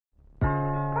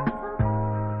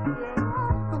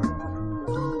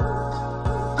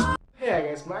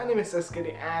my name is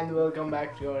Saskari and welcome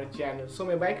back to your channel. So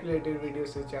मैं bike related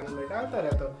videos इस channel में डालता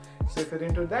रहता हूँ. So if you're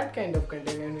into that kind of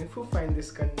content and if you find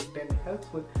this content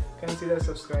helpful, consider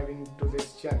subscribing to this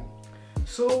channel.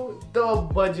 So the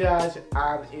Bajaj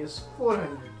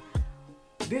RS400.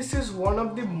 This is one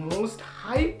of the most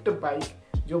hyped bike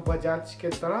जो बजाज के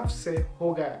तरफ से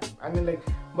हो गया. I mean like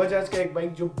Bajaj का एक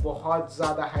bike जो बहुत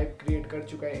ज़्यादा हाइप क्रिएट कर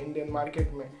चुका है इंडियन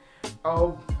मार्केट में.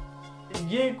 और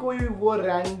ये कोई वो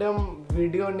रैंडम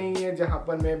वीडियो नहीं है जहाँ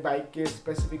पर मैं बाइक के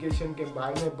स्पेसिफिकेशन के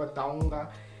बारे में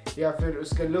बताऊंगा या फिर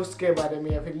उसके लुक्स के बारे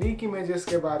में या फिर लीक इमेजेस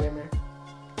के बारे में.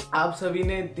 आप सभी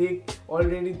ने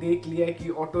ऑलरेडी देख लिया है कि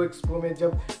ऑटो एक्सपो में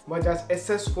जब बजाज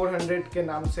SS400 के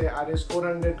नाम से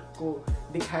RS400 को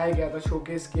दिखाया गया था,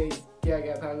 शोकेस किया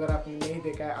गया था. अगर आपने नहीं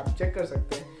देखा है आप चेक कर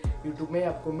सकते हैं, यूट्यूब में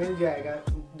आपको मिल जाएगा.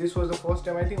 This was the first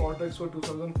time I think auto expo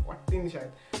 2014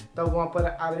 शायद, तब वहाँ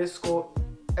पर RS को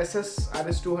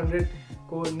RS200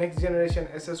 को नेक्स्ट जनरेशन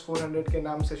SS400 के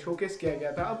नाम से शोकेस किया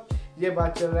गया था. अब ये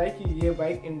बात चल रहा है कि ये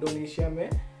बाइक इंडोनेशिया में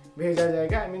भेजा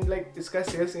जाएगा. आई मीन लाइक इसका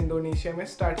सेल्स इंडोनेशिया में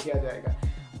स्टार्ट किया जाएगा.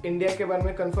 इंडिया के बारे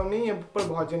में कंफर्म नहीं है पर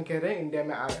बहुत जन कह रहे हैं इंडिया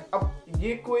में आ रहा है. अब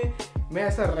ये कोई मैं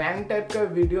ऐसा रैंक टाइप का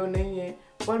वीडियो नहीं है,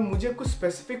 पर मुझे कुछ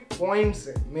स्पेसिफिक पॉइंट्स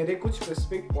है, मेरे कुछ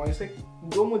स्पेसिफिक पॉइंट्स है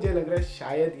जो मुझे लग रहा है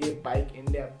शायद ये बाइक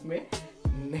इंडिया में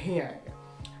नहीं आएगा.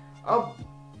 अब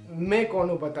मैं कौन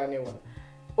हूँ बताने वाला.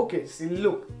 Okay see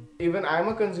look, even I am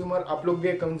a consumer, आप लोग भी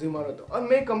एक कंज्यूमर हो, तो और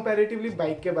मैं कंपैरेटिवली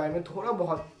बाइक के बारे में थोड़ा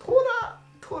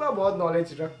बहुत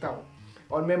नॉलेज रखता हूँ.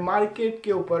 और मैं मार्केट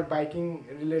के ऊपर, बाइकिंग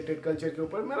रिलेटेड कल्चर के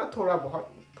ऊपर मेरा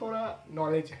थोड़ा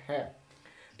नॉलेज है.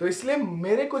 तो इसलिए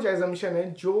मेरे कुछ एजम्पशन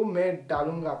है जो मैं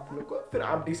डालूंगा आप लोग को, फिर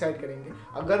आप डिसाइड करेंगे.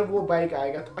 अगर वो बाइक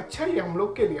आएगा तो अच्छा ही है हम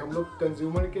लोग के लिए, हम लोग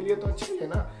कंज्यूमर के लिए तो अच्छा ही है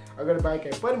ना अगर बाइक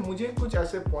है. पर मुझे कुछ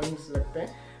ऐसे पॉइंट्स लगते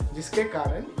हैं जिसके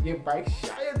कारण ये बाइक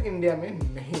शायद इंडिया में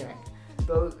नहीं आएगी.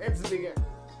 तो let's begin.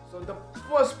 So the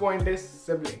first point is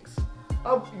siblings.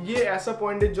 अब ये ऐसा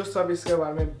पॉइंट है जो सब इसके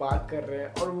बारे में बात कर रहे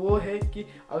हैं, और वो है कि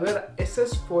अगर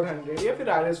SS400 या फिर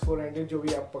RS400 जो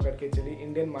भी आप पकड़ के चलिए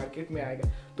इंडियन मार्केट में आएगा,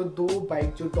 तो दो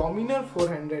बाइक जो डोमिनर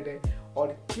 400 है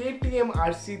और KTM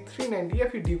RC390 या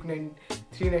फिर ड्यूक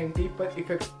 390 पर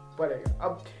इफेक्ट पड़ेगा.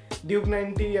 अब ड्यूक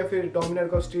 90 या फिर डोमिनर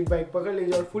का स्ट्रीट बाइक पकड़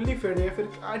लीजिए और फुल्ली फेड है, या फिर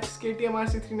KTM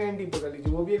RC390 पकड़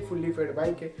लीजिए, वो भी एक फुल्ली फेड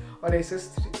बाइक है, और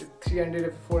SS300 या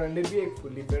 400 भी एक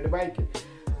फुल्ली फेड बाइक है.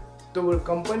 तो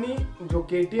कंपनी जो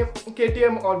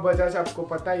KTM और बजाज आपको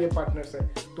पता है ये पार्टनर्स है,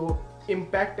 तो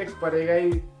इम्पैक्ट एक पड़ेगा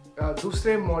ही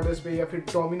दूसरे मॉडल्स पे, या फिर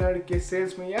डोमिनर के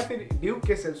सेल्स में, या फिर ड्यूक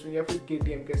के सेल्स में, या फिर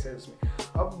KTM के सेल्स में.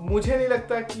 अब मुझे नहीं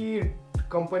लगता कि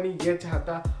कंपनी ये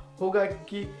चाहता होगा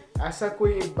कि ऐसा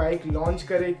कोई एक बाइक लॉन्च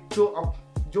करे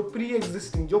जो प्री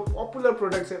एग्जिस्टिंग जो पॉपुलर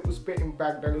प्रोडक्ट्स है उस पर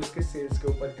इम्पैक्ट डाले, उसके सेल्स के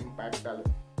ऊपर इम्पैक्ट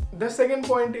डाले. The second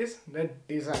point is the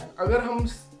design. अगर हम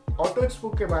ऑटो एक्सपो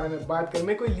के बारे में बात करें,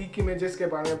 मैं कोई लीक इमेजेस के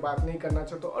बारे में बात नहीं करना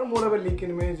चाहता, और मोर ओवर लीक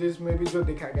इमेजेस में भी जो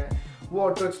दिखाया गया है वो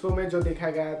ऑटो एक्सपो में जो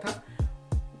दिखाया गया था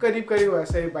करीब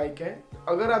वैसा ही बाइक है.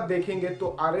 अगर आप देखेंगे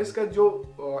तो RS का जो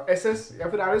SS या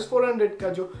फिर RS400 का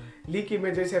जो लीक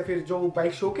इमेजेस या फिर जो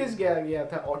बाइक शोकेस किया गया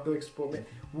था ऑटो एक्सपो में,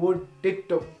 वो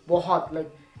डिट्टो बहुत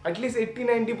लाइक एटलीस्ट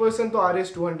 80-90% तो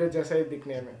RS200 जैसा ही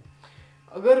दिखने में.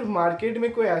 अगर मार्केट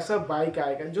में कोई ऐसा बाइक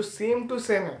आएगा जो सेम टू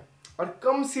सेम है और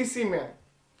कम सीसी में है,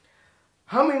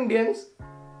 हम इंडियंस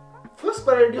फर्स्ट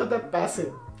प्रायोरिटी होता है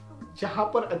पैसे. जहाँ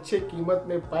पर अच्छे कीमत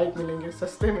में बाइक मिलेंगे,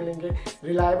 सस्ते मिलेंगे,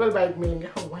 रिलायबल बाइक मिलेंगे,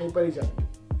 हम वहीं पर ही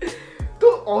जाएंगे. तो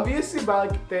ऑब्वियस सी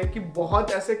बात है कि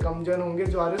बहुत ऐसे कम जन होंगे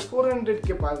जो RS400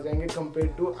 के पास जाएंगे कंपेयर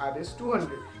टू RS200,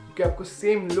 क्योंकि आपको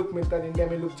सेम लुक मिलता है, इंडिया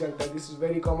में लुक चलता है. This is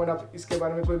very common. आप इसके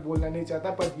बारे में कोई बोलना नहीं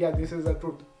चाहता, पर या दिस इज द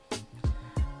ट्रूथ.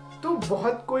 तो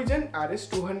बहुत कोई जन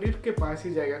RS200 के पास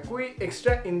ही जाएगा, कोई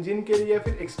एक्स्ट्रा इंजन के लिए या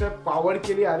फिर एक्स्ट्रा पावर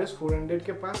के लिए RS400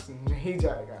 के पास नहीं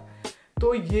जाएगा.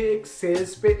 तो ये एक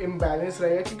सेल्स पे इम्बैलेंस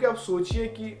रहेगा, क्योंकि आप सोचिए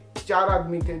कि 4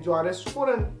 आदमी थे जो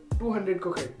RS200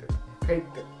 को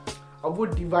खरीदते. अब वो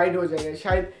डिवाइड हो जाएगा,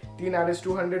 शायद 3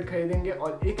 RS200 खरीदेंगे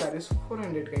और 1 RS400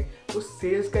 खरीदेंगे, तो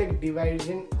सेल्स का एक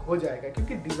डिवाइजन हो जाएगा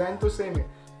क्योंकि डिज़ाइन तो सेम है.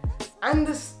 And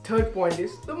the third point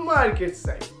is the market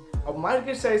size. अब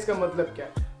मार्केट साइज का मतलब क्या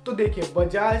है, तो देखिए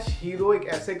बजाज हीरो एक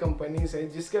ऐसे कंपनीज है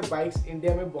जिसके बाइक्स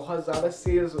इंडिया में बहुत ज़्यादा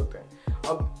सेल्स होते हैं.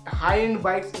 अब हाई एंड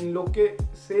बाइक्स इन लोग के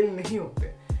सेल नहीं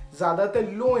होते, ज़्यादातर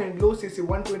लो सीसी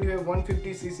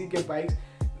 125-150 सीसी के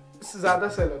बाइक्स ज़्यादा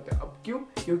सेल होते हैं. अब क्यों?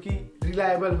 क्योंकि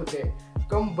रिलायबल होते हैं,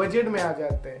 कम बजट में आ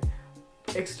जाते हैं,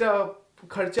 एक्स्ट्रा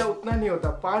खर्चा उतना नहीं होता,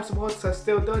 पार्ट्स बहुत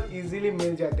सस्ते होते हैं और इजीली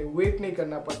मिल जाते हैं, वेट नहीं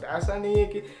करना पड़ता. ऐसा नहीं है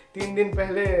कि 3 दिन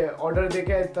पहले ऑर्डर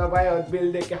देके तब आए और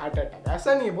बिल देके हार्ट अटैक,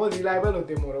 ऐसा नहीं है. बहुत रिलायबल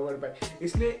होते हैं मोर ओवर बाइक.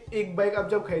 इसलिए एक बाइक आप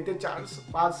जब खरीदते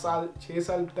 4-5 साल 6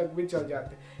 साल तक भी चल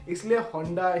जाते हैं. इसलिए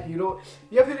होंडा, हीरो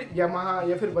या फिर यामाहा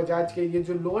या फिर बजाज के ये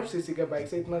जो लोअर सीसी के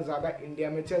बाइक है इतना ज़्यादा इंडिया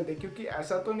में चलते, क्योंकि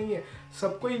ऐसा तो नहीं है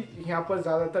सब कोई यहाँ पर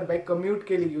ज़्यादातर बाइक कम्यूट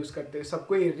के लिए यूज़ करते हैं, सब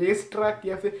कोई रेस ट्रैक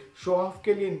या फिर शो ऑफ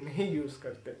के लिए नहीं यूज़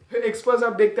करते। फिर एक्सपर्ट्स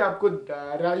आप देखते हैं आपको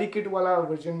रैली किट वाला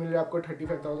वर्जन मिल रहा है आपको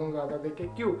 35,000 ज़्यादा देके,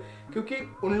 क्यों? क्योंकि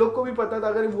उन लोग को भी पता था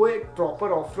अगर वो एक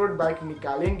प्रॉपर ऑफ रोड बाइक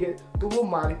निकालेंगे तो वो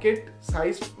मार्केट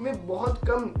साइज में बहुत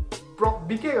कम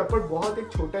बिकेगा, पर बहुत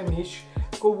एक छोटा नीश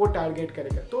को वो टारगेट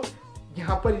करेगा। तो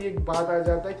यहाँ पर ये एक बात आ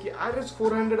जाता है कि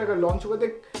RS400 अगर लॉन्च होगा तो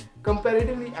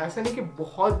कंपैरेटिवली ऐसा नहीं कि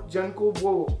बहुत जन को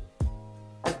वो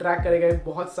अट्रैक्ट करेगा,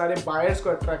 बहुत सारे बायर्स को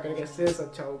अट्रैक्ट करेगा, सेल्स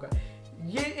अच्छा होगा,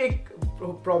 ये एक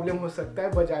प्रॉब्लम हो सकता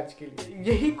है बजाज के लिए।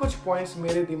 यही कुछ पॉइंट्स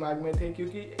मेरे दिमाग में थे,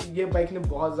 क्योंकि ये बाइक ने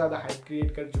बहुत ज़्यादा हाइप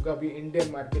क्रिएट कर चुका अभी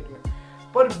इंडियन मार्केट में,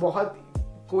 पर बहुत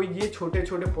कोई ये छोटे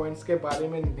छोटे पॉइंट्स के बारे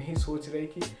में नहीं सोच रहे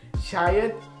कि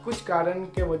शायद कुछ कारण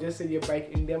के वजह से ये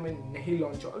बाइक इंडिया में नहीं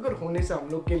लॉन्च हो। अगर होने से हम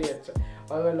लोग के लिए अच्छा,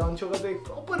 और अगर लॉन्च होगा तो एक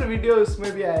प्रॉपर वीडियो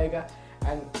उसमें भी आएगा।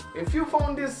 And if you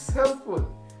found this helpful,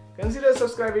 consider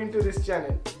subscribing to this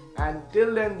channel, and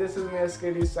till then this is me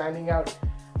SKD signing out.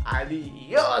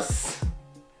 Adios.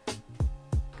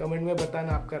 Comment में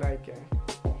बताना आपका राय क्या है।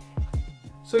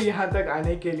 So यहाँ तक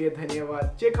आने के लिए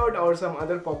धन्यवाद। Check out our some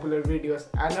other popular videos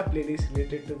and a playlist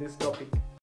related to this topic.